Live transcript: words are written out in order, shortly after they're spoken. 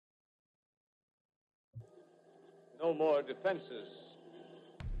No more defenses.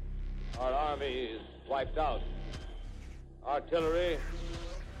 Our army is wiped out. Artillery,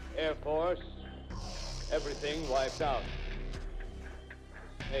 Air Force, everything wiped out.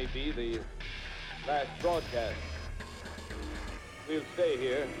 May be the last broadcast. We'll stay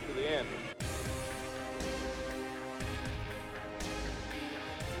here to the end.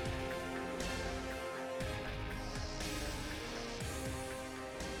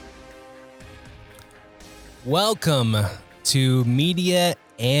 Welcome to Media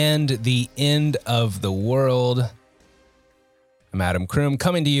and the End of the World. I'm Adam Kroom,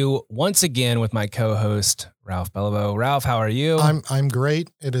 coming to you once again with my co-host, Ralph Beliveau. Ralph, how are you? I'm great.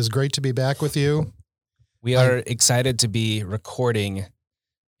 It is great to be back with you. We are excited to be recording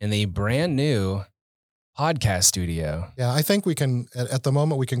in the brand new podcast studio. Yeah, I think we can, at the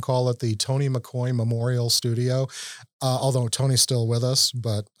moment, we can call it the Tony McCoy Memorial Studio, although Tony's still with us,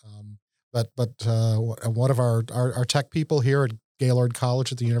 but one of our tech people here at Gaylord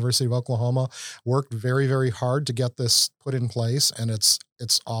College at the University of Oklahoma worked very, very hard to get this put in place, and it's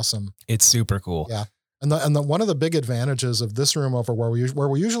awesome. It's super cool. Yeah. And the one of the big advantages of this room over where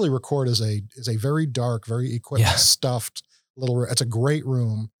we usually record is a very dark, very equipment stuffed little. It's a great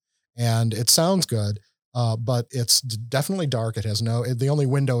room, and it sounds good, but it's definitely dark. It has the only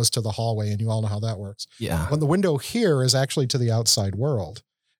window is to the hallway, and you all know how that works. Yeah. When the window here is actually to the outside world,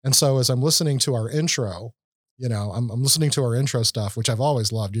 and so as I'm listening to our intro, I'm listening to our intro stuff, which I've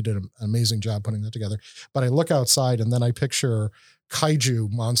always loved. You did an amazing job putting that together. But I look outside, and then I picture kaiju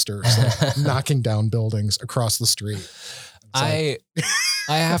monsters knocking down buildings across the street. I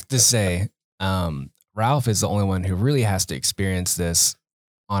have to say, Ralph is the only one who really has to experience this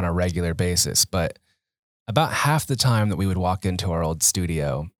on a regular basis. But about half the time that we would walk into our old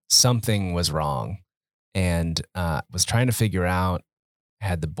studio, something was wrong, and was trying to figure out.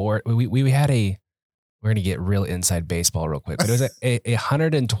 Had the board. We had we're going to get real inside baseball real quick, but it was a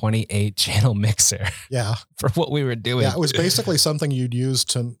 128 channel mixer. Yeah. For what we were doing. Yeah. It was basically something you'd use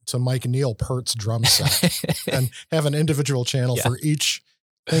to Mike Neil Peart's drum set and have an individual channel for each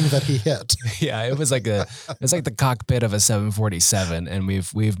thing that he hit. Yeah. It was like the cockpit of a 747. And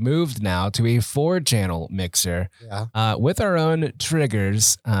we've moved now to a 4-channel mixer with our own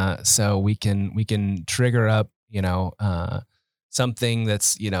triggers. So we can trigger up, something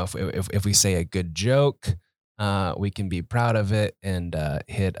that's, if we say a good joke, we can be proud of it and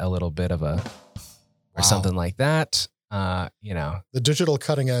hit a little bit of or something like that. The digital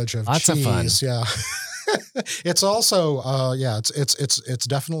cutting edge of lots cheese. Of fun. Yeah. It's also, it's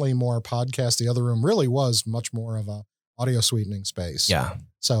definitely more podcast. The other room really was much more of a audio sweetening space. Yeah.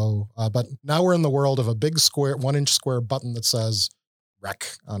 So, but now we're in the world of a big square, 1-inch square button that says wreck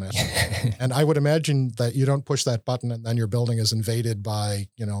on it. And I would imagine that you don't push that button and then your building is invaded by,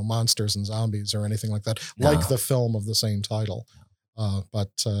 monsters and zombies or anything like that, like the film of the same title.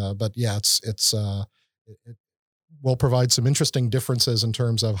 But yeah, it will provide some interesting differences in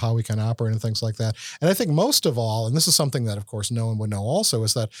terms of how we can operate and things like that. And I think most of all, and this is something that of course no one would know also,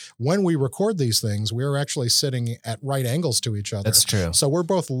 is that when we record these things, we're actually sitting at right angles to each other. That's true. So we're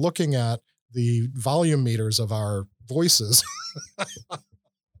both looking at the volume meters of our voices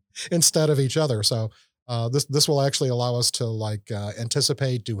instead of each other. So this will actually allow us to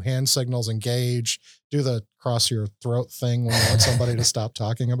anticipate, do hand signals, engage, do the cross your throat thing when you want somebody to stop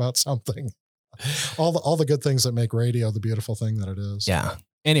talking about something. All the good things that make radio the beautiful thing that it is. Yeah.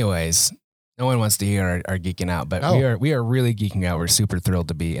 Anyways, no one wants to hear our geeking out, but No. we are really geeking out. We're super thrilled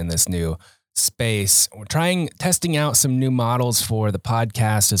to be in this new space. We're testing out some new models for the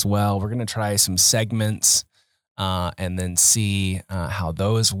podcast as well. We're going to try some segments and then see how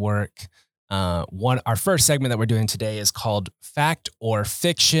those work. Our first segment that we're doing today is called Fact or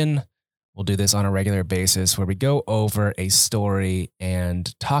Fiction. We'll do this on a regular basis where we go over a story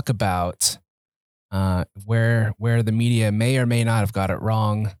and talk about where the media may or may not have got it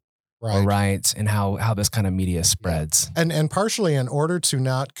wrong. Or right, and how this kind of media spreads. Yeah. And partially in order to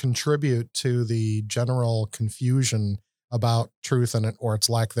not contribute to the general confusion about truth or its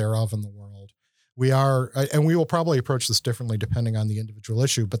lack thereof in the world. We will probably approach this differently depending on the individual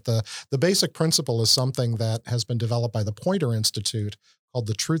issue, but the basic principle is something that has been developed by the Poynter Institute called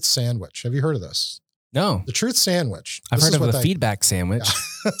the Truth Sandwich. Have you heard of this? No. The Truth Sandwich. I've heard of the feedback sandwich.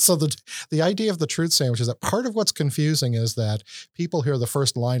 Yeah. So the idea of the Truth Sandwich is that part of what's confusing is that people hear the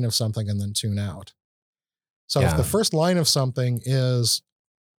first line of something and then tune out. So if the first line of something is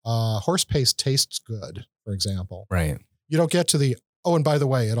horse paste tastes good, for example, right? You don't get to the, and by the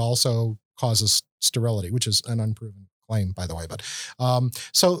way, it also causes sterility, which is an unproven claim, by the way. But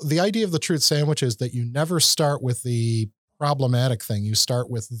so the idea of the Truth Sandwich is that you never start with the problematic thing. You start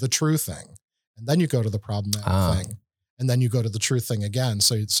with the true thing. and then you go to the problematic thing. And then you go to the truth thing again.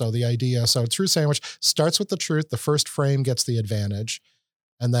 So the idea, truth sandwich starts with the truth. The first frame gets the advantage.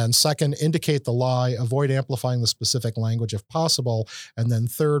 And then second, indicate the lie, avoid amplifying the specific language if possible. And then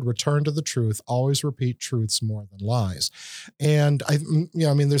third, return to the truth. Always repeat truths more than lies. And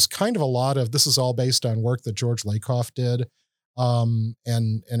there's kind of a lot of, this is all based on work that George Lakoff did. And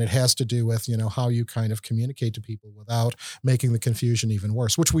it has to do with, how you kind of communicate to people without making the confusion even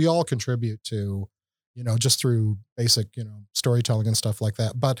worse, which we all contribute to, just through basic, storytelling and stuff like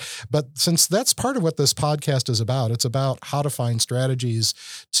that. But since that's part of what this podcast is about, it's about how to find strategies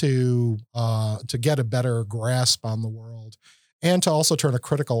to get a better grasp on the world and to also turn a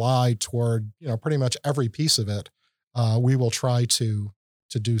critical eye toward, pretty much every piece of it. We will try to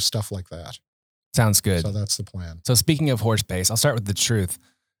do stuff like that. Sounds good. So that's the plan. So speaking of horse paste, I'll start with the truth.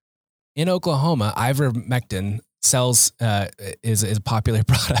 In Oklahoma, ivermectin is a popular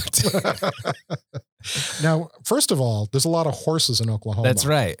product. Now, first of all, there's a lot of horses in Oklahoma. That's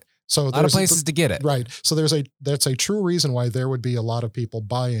right. So a lot of places to get it. Right. So that's a true reason why there would be a lot of people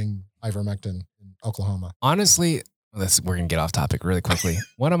buying ivermectin in Oklahoma. Honestly, we're going to get off topic really quickly.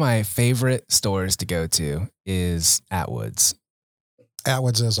 One of my favorite stores to go to is Atwoods.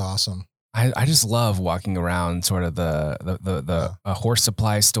 Atwoods is awesome. I just love walking around sort of the horse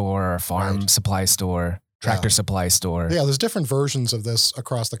supply store, farm supply store, tractor supply store. Yeah, there's different versions of this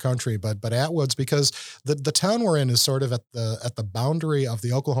across the country, but Atwoods, because the town we're in is sort of at the boundary of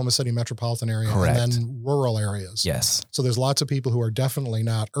the Oklahoma City metropolitan area. Correct. And then rural areas. Yes. So there's lots of people who are definitely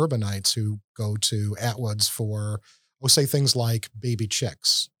not urbanites who go to Atwoods for, say things like baby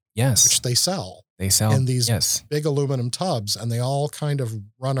chicks. Yes. Which they sell. They sell in these big aluminum tubs, and they all kind of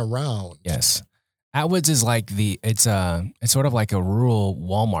run around. Yes. Atwoods is like it's sort of like a rural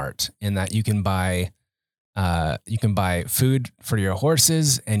Walmart in that you can buy food for your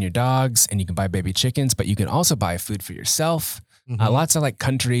horses and your dogs, and you can buy baby chickens, but you can also buy food for yourself. Mm-hmm. Lots of like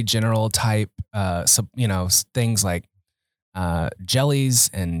country general type, things like jellies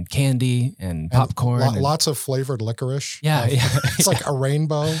and candy and popcorn. Lots of flavored licorice. Yeah. It's like a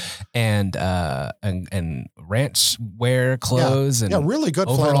rainbow. And ranch wear clothes and really good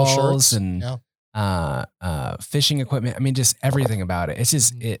flannel shirts and fishing equipment. I mean, just everything about it. It's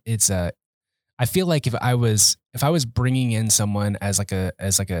just, I feel like if I was bringing in someone as like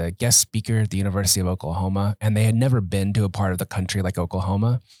a guest speaker at the University of Oklahoma and they had never been to a part of the country like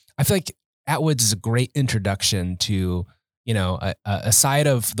Oklahoma, I feel like Atwoods is a great introduction to, a side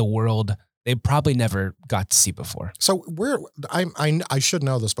of the world they probably never got to see before. So I should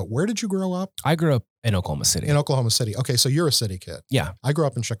know this, but where did you grow up? I grew up in Oklahoma City. In Oklahoma City. Okay. So you're a city kid. Yeah. I grew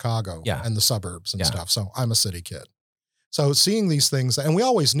up in Chicago and the suburbs and stuff. So I'm a city kid. So seeing these things, and we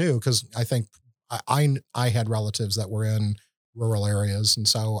always knew, because I think I had relatives that were in rural areas. And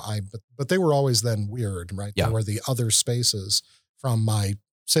so but they were always then weird, right? Yeah. They were the other spaces from my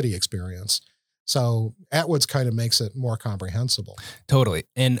city experience. So Atwoods kind of makes it more comprehensible. Totally.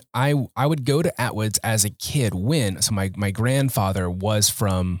 And I would go to Atwoods as a kid so my grandfather was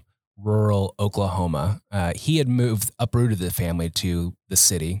from rural Oklahoma. He had uprooted the family to the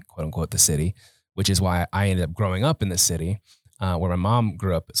city, quote unquote, the city, which is why I ended up growing up in the city, where my mom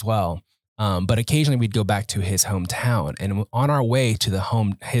grew up as well. But occasionally we'd go back to his hometown, and on our way to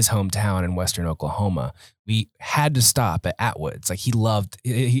his hometown in Western Oklahoma, we had to stop at Atwoods. Like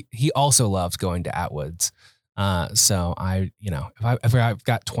he also loved going to Atwoods. So if I've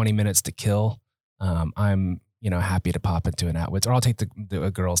got 20 minutes to kill, I'm, happy to pop into an Atwoods, or I'll take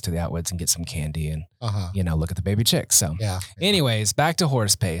the girls to the Atwoods and get some candy and, look at the baby chicks. So anyways, back to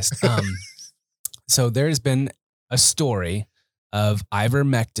horse paste. So there's been a story of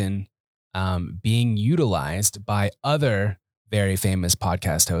ivermectin being utilized by other very famous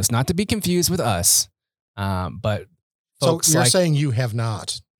podcast hosts, not to be confused with us, but folks. So you're saying you have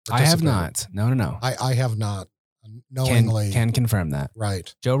not? I have not. No. I have not knowingly. Can confirm that.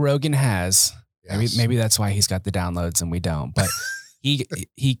 Right. Joe Rogan has. Yes. Maybe that's why he's got the downloads and we don't. But he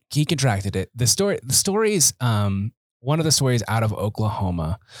contracted it. The story is one of the stories out of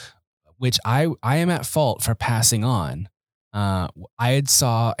Oklahoma, which I am at fault for passing on. I had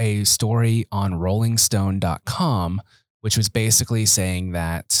saw a story on rollingstone.com, which was basically saying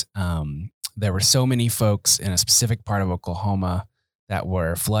that there were so many folks in a specific part of Oklahoma that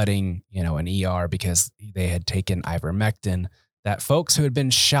were flooding, an ER because they had taken ivermectin, that folks who had been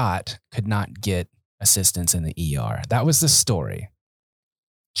shot could not get assistance in the ER. That was the story.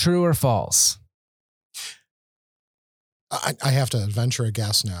 True or false? I have to venture a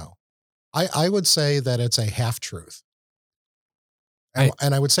guess now. I would say that it's a half-truth.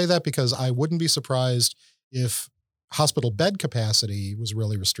 And I would say that because I wouldn't be surprised if hospital bed capacity was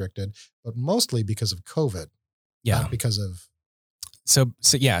really restricted, but mostly because of COVID. Yeah. Not because of. So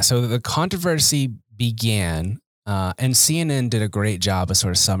the controversy began, and CNN did a great job of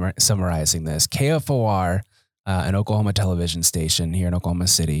sort of summarizing this. KFOR, an Oklahoma television station here in Oklahoma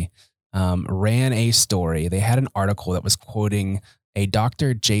City, ran a story. They had an article that was quoting a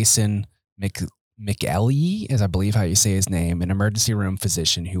Dr. Jason McElhee, is I believe how you say his name, an emergency room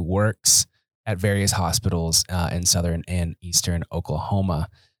physician who works at various hospitals in southern and eastern Oklahoma.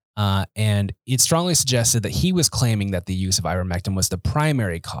 And it strongly suggested that he was claiming that the use of ivermectin was the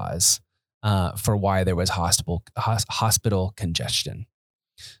primary cause for why there was hospital congestion.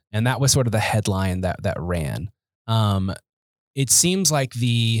 And that was sort of the headline that ran. It seems like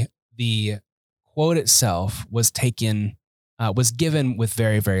the quote itself was given with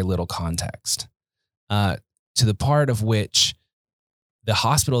very, very little context, to the part of which the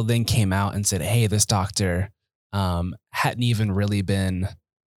hospital then came out and said, hey, this doctor hadn't even really been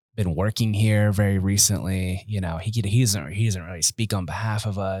working here very recently. You know, he doesn't really speak on behalf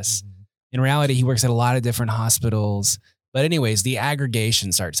of us. Mm-hmm. In reality, he works at a lot of different hospitals. But anyways, the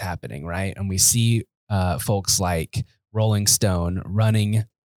aggregation starts happening, right? And we see folks like Rolling Stone running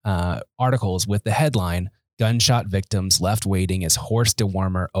articles with the headline, "Gunshot victims left waiting as horse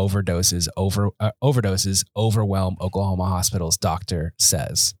dewormer overdoses overwhelm Oklahoma hospitals, doctor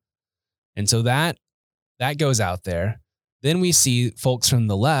says." And so that goes out there. Then we see folks from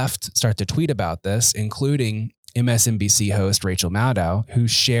the left start to tweet about this, including MSNBC host Rachel Maddow, who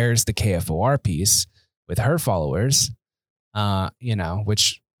shares the KFOR piece with her followers,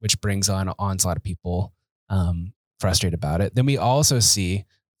 which brings on an onslaught of people frustrated about it. Then we also see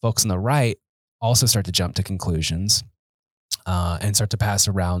folks on the right also start to jump to conclusions and start to pass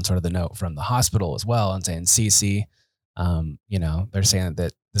around sort of the note from the hospital as well and saying, CC, they're saying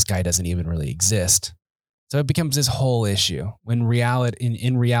that this guy doesn't even really exist. So it becomes this whole issue when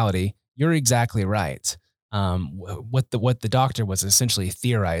in reality, you're exactly right. What the doctor was essentially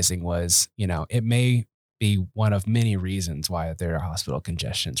theorizing was, it may be one of many reasons why there are hospital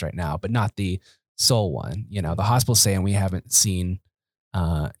congestions right now, but not the sole one. The hospital's saying we haven't seen,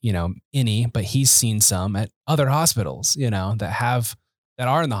 any, but he's seen some at other hospitals, that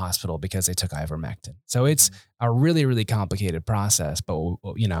are in the hospital because they took ivermectin. So it's a really, really complicated process, but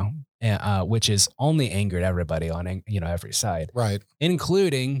which has only angered everybody on, every side, right,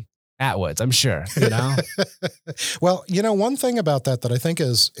 including Atwoods, I'm sure, Well, one thing about that I think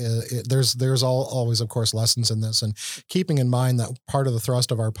is there's always, of course, lessons in this, and keeping in mind that part of the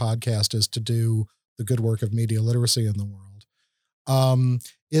thrust of our podcast is to do the good work of media literacy in the world,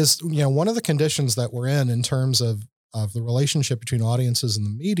 is, one of the conditions that we're in terms of the relationship between audiences and the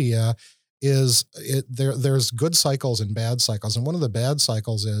media is there's good cycles and bad cycles. And one of the bad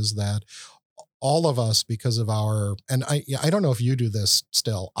cycles is that all of us, because of and I don't know if you do this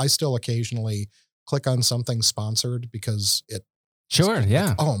still, I still occasionally click on something sponsored because it. Sure.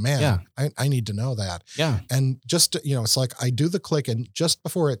 Yeah. Oh man. Yeah. I need to know that. Yeah. And just, it's like I do the click and just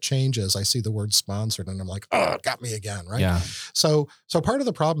before it changes, I see the word sponsored and I'm like, oh, it got me again. Right. Yeah. So part of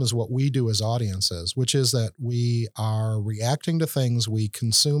the problem is what we do as audiences, which is that we are reacting to things, we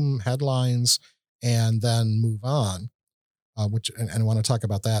consume headlines and then move on. And I want to talk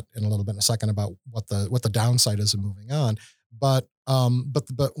about that in a second about what the downside is of moving on. But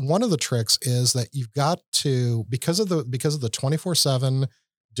one of the tricks is that you've got to, because of the 24/7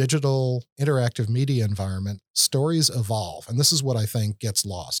 digital interactive media environment, stories evolve. And this is what I think gets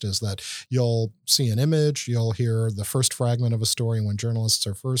lost, is that you'll see an image, you'll hear the first fragment of a story when journalists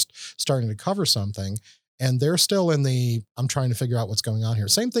are first starting to cover something, and they're still in I'm trying to figure out what's going on here.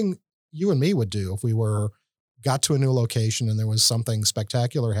 Same thing you and me would do if we got to a new location and there was something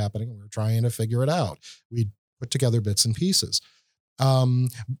spectacular happening and we were trying to figure it out. We'd put together bits and pieces.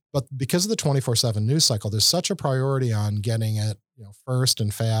 But because of the 24/7 news cycle, there's such a priority on getting it, first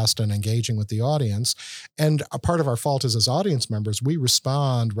and fast and engaging with the audience. And a part of our fault is as audience members, we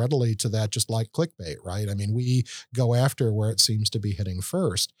respond readily to that, just like clickbait, right? I mean, we go after where it seems to be hitting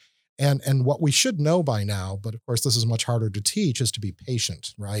first. And what we should know by now, but of course this is much harder to teach, is to be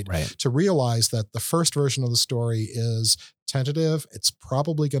patient, right? Right. To realize that the first version of the story is tentative. It's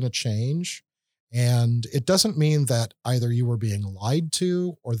probably going to change. And it doesn't mean that either you were being lied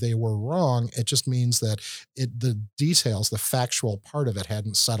to or they were wrong. It just means that the details, the factual part of it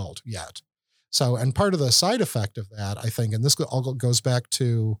hadn't settled yet. So, and part of the side effect of that, I think, and this all goes back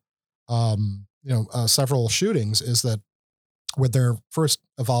to, several shootings, is that when they're first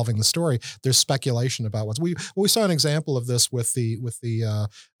evolving the story, there's speculation about we saw an example of this with the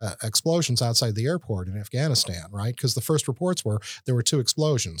explosions outside the airport in Afghanistan, right? Because the first reports were there were two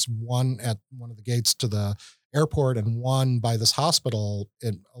explosions, one at one of the gates to the airport and one by this hospital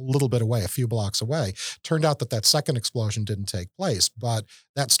a little bit away, a few blocks away. Turned out that second explosion didn't take place, but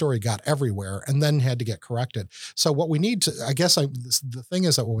that story got everywhere and then had to get corrected. So what we need to, the thing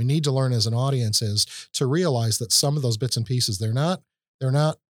is that what we need to learn as an audience is to realize that some of those bits and pieces, they're not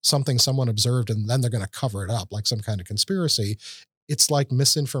something someone observed and then they're going to cover it up like some kind of conspiracy. It's like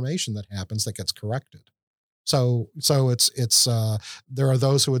misinformation that happens that gets corrected. So it's there are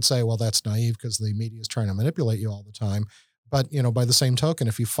those who would say, well, that's naive because the media is trying to manipulate you all the time. But, by the same token,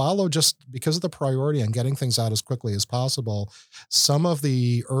 if you follow just because of the priority on getting things out as quickly as possible, some of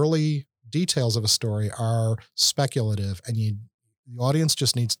the early details of a story are speculative and the audience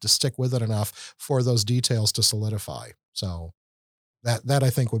just needs to stick with it enough for those details to solidify. So that I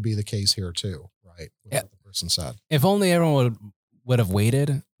think would be the case here too, right? Yeah. What the person said. If only everyone would have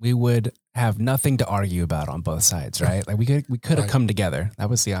waited, we would have nothing to argue about on both sides, right? Like we could have come together. That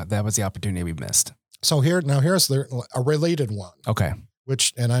was the opportunity we missed. So here's a related one. Okay.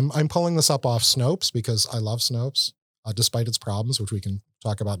 And I'm pulling this up off Snopes because I love Snopes, despite its problems, which we can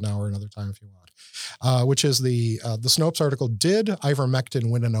talk about now or another time if you want. Which is the Snopes article: Did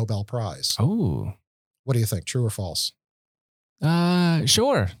ivermectin win a Nobel Prize? Oh, what do you think? True or false?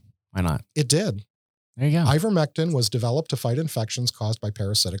 Sure. Why not? It did. There you go. Ivermectin was developed to fight infections caused by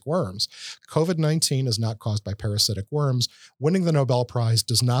parasitic worms. COVID-19 is not caused by parasitic worms. Winning the Nobel Prize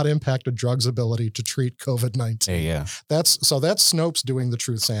does not impact a drug's ability to treat COVID-19. There you go. That's Snopes doing the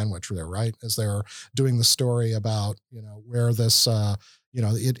truth sandwich there, right? As they're doing the story about, where this,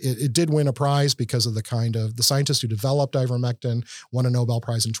 it did win a prize because of the scientist who developed ivermectin won a Nobel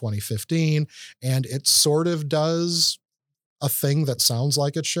Prize in 2015. And it sort of does a thing that sounds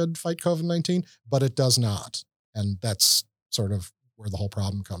like it should fight COVID-19, but it does not. And that's sort of where the whole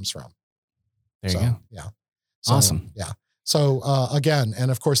problem comes from. There you go. Yeah. Awesome. Yeah. So again,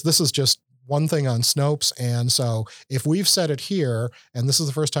 and of course, this is just one thing on Snopes. And so if we've said it here, and this is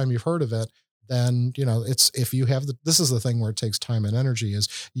the first time you've heard of it, then, this is the thing where it takes time and energy,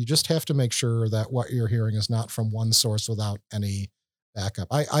 is you just have to make sure that what you're hearing is not from one source without any backup.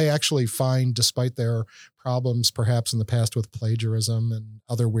 I actually find, despite their problems perhaps in the past with plagiarism and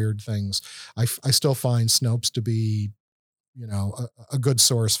other weird things, I still find Snopes to be, a good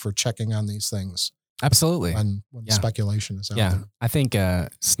source for checking on these things. Absolutely. When speculation is out there. I think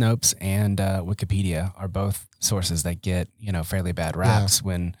Snopes and Wikipedia are both sources that get, fairly bad raps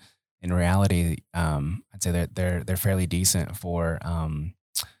when in reality, I'd say they're fairly decent for,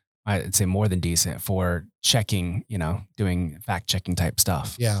 I'd say more than decent for checking, doing fact checking type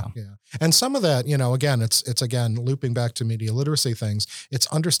stuff. Yeah. So. Yeah. And some of that, again, it's again, looping back to media literacy things. It's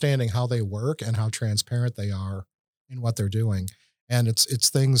understanding how they work and how transparent they are in what they're doing. And it's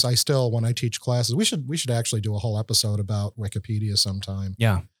things when I teach classes, we should actually do a whole episode about Wikipedia sometime.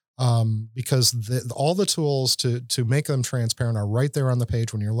 Yeah. Because all the tools to make them transparent are right there on the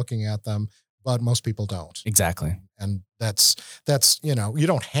page when you're looking at them, but most people don't. Exactly. And that's, you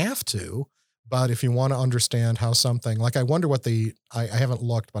don't have to, but if you want to understand how something, like I wonder what I haven't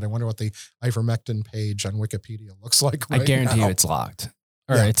looked, but I wonder what the ivermectin page on Wikipedia looks like right I guarantee now. you it's locked.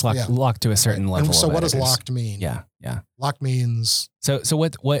 Or it's locked to a certain level. And so of what does editors. locked mean? Yeah. Yeah. Locked means. So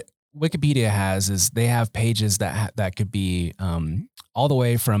what Wikipedia has is they have pages that could be all the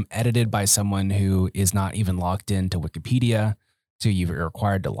way from edited by someone who is not even logged into Wikipedia to you're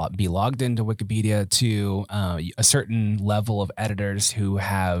required to be logged into Wikipedia to a certain level of editors who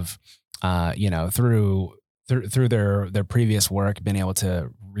have, through their previous work, been able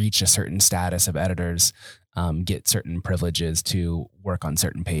to reach a certain status of editors, get certain privileges to work on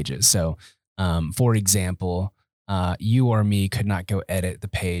certain pages. So, for example, you or me could not go edit the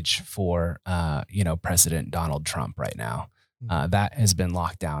page for, President Donald Trump right now. That has been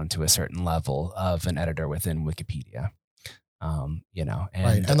locked down to a certain level of an editor within Wikipedia. And,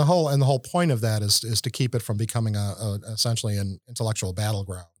 right. And the whole point of that is to keep it from becoming essentially an intellectual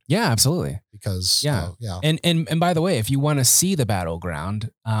battleground. Yeah, absolutely. Because And by the way, if you want to see the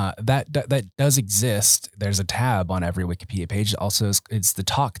battleground, that does exist. There's a tab on every Wikipedia page. Also, it's the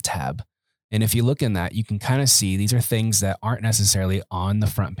talk tab. And if you look in that, you can kind of see these are things that aren't necessarily on the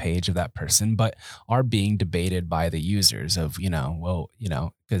front page of that person, but are being debated by the users of,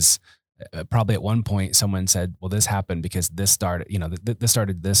 because probably at one point someone said, well, this happened because this started, this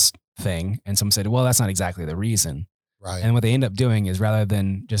started this thing. And someone said, well, that's not exactly the reason. Right. And what they end up doing is rather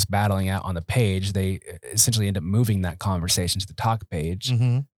than just battling out on the page, they essentially end up moving that conversation to the talk page.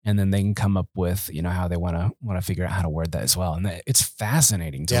 Mm-hmm. And then they can come up with, how they want to figure out how to word that as well. And it's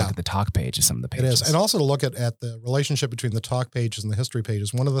fascinating to look at the talk page of some of the pages. It is. And also to look at the relationship between the talk pages and the history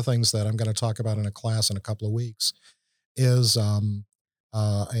pages. One of the things that I'm going to talk about in a class in a couple of weeks is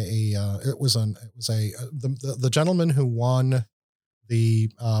the gentleman who won the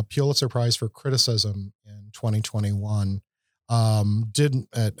Pulitzer Prize for Criticism in 2021 did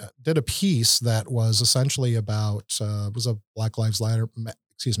a piece that was essentially about was a Black Lives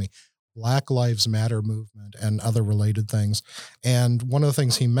Matter movement and other related things. And one of the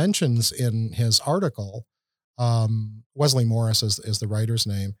things he mentions in his article, Wesley Morris is the writer's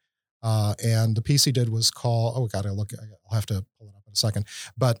name, and the piece he did was called, I'll have to pull it up in a second.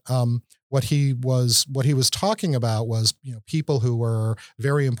 But what he was talking about was, people who were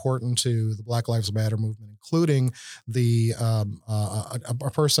very important to the Black Lives Matter movement, including the a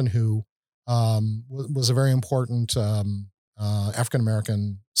person who was a very important African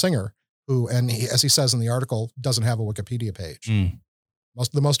American singer who, as he says in the article, doesn't have a Wikipedia page.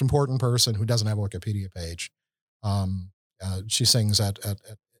 The most important person who doesn't have a Wikipedia page. She sings at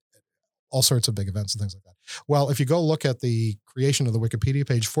all sorts of big events and things like that. Well, if you go look at the creation of the Wikipedia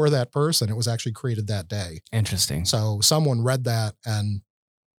page for that person, it was actually created that day. Interesting. So someone read that and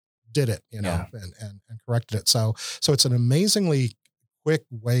did it, and corrected it. So it's an amazingly quick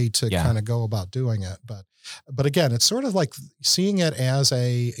way to kind of go about doing it. But again, it's sort of like seeing it as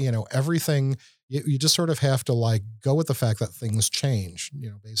a, everything, you just sort of have to like go with the fact that things change,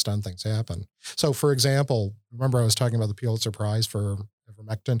 based on things happen. So for example, remember I was talking about the Pulitzer Prize for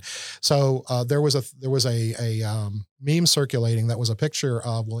ivermectin. So there was a meme circulating that was a picture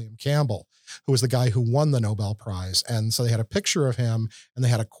of William Campbell, who was the guy who won the Nobel Prize. And so they had a picture of him and they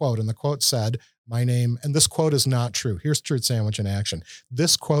had a quote, and the quote said, "My name," and this quote is not true. Here's Truth Sandwich in action.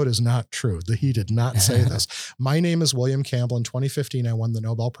 This quote is not true. He did not say this. "My name is William Campbell. In 2015, I won the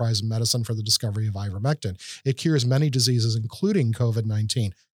Nobel Prize in Medicine for the discovery of ivermectin. It cures many diseases, including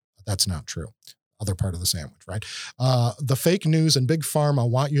COVID-19. That's not true. Other part of the sandwich, right? The fake news and big pharma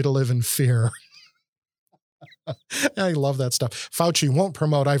want you to live in fear." I love that stuff. "Fauci won't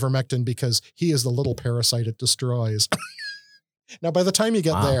promote ivermectin because he is the little parasite it destroys." Now, by the time you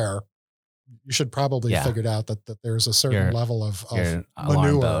get there, you should probably figured out that there's a certain level of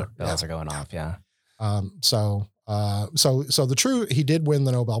manure. Bells are going off. Yeah. So the true, he did win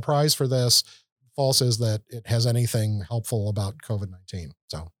the Nobel Prize for this. False is that it has anything helpful about COVID-19.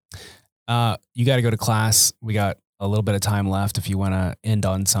 So, you got to go to class. We got a little bit of time left. If you want to end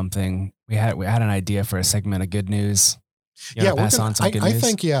on something, we had an idea for a segment of good news. Pass on some good news? I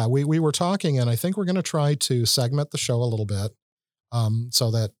think, we were talking, and I think we're going to try to segment the show a little bit.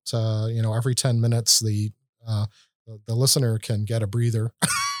 So that, every 10 minutes, the listener can get a breather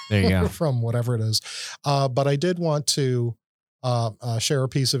there you go. From whatever it is. But I did want to share a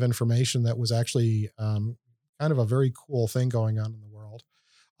piece of information that was actually kind of a very cool thing going on in the world,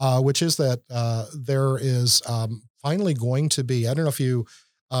 which is that there is finally going to be, I don't know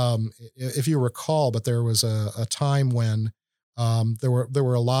if you recall, but there was a time when there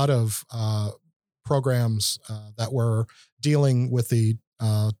were a lot of programs that were dealing with the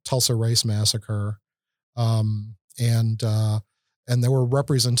Tulsa Race Massacre, and there were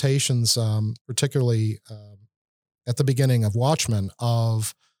representations, particularly at the beginning of Watchmen,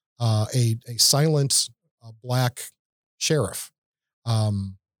 of a silent black sheriff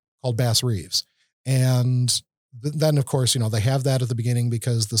called Bass Reeves, and then, of course, they have that at the beginning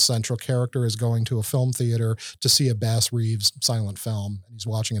because the central character is going to a film theater to see a Bass Reeves silent film, and he's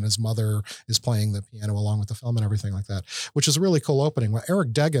watching it. His mother is playing the piano along with the film and everything like that, which is a really cool opening. Well,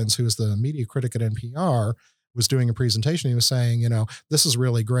 Eric Deggans, who is the media critic at NPR, was doing a presentation. He was saying, this is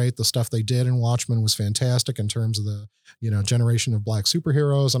really great. The stuff they did in Watchmen was fantastic in terms of the, generation of black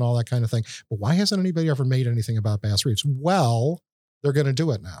superheroes and all that kind of thing. But why hasn't anybody ever made anything about Bass Reeves? Well, they're going to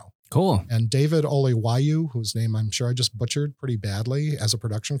do it now. Cool. And David Olewayu, whose name I'm sure I just butchered pretty badly, as a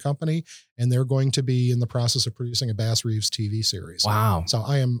production company, and they're going to be in the process of producing a Bass Reeves TV series. Wow. So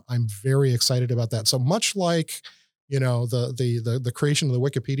I'm very excited about that. So much like, the creation of the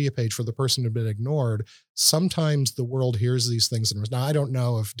Wikipedia page for the person who'd been ignored, sometimes the world hears these things. Now, I don't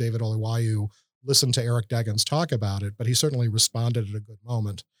know if David Olewayu listened to Eric Deggans talk about it, but he certainly responded at a good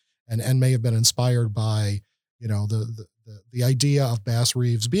moment and may have been inspired by, the idea of Bass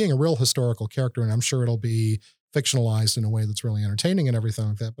Reeves being a real historical character. And I'm sure it'll be fictionalized in a way that's really entertaining and everything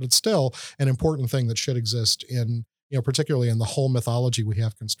like that. But it's still an important thing that should exist in, particularly in the whole mythology we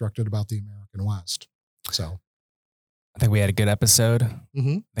have constructed about the American West. So I think we had a good episode.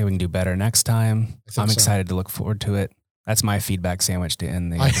 Mm-hmm. I think we can do better next time. I'm excited to look forward to it. That's my feedback sandwich to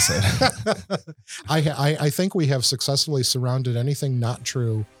end the episode. I think we have successfully surrounded anything not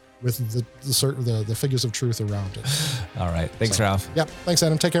true with the figures of truth around it. All right. Thanks, Ralph. Yep. Thanks,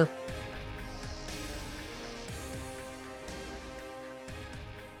 Adam. Take care.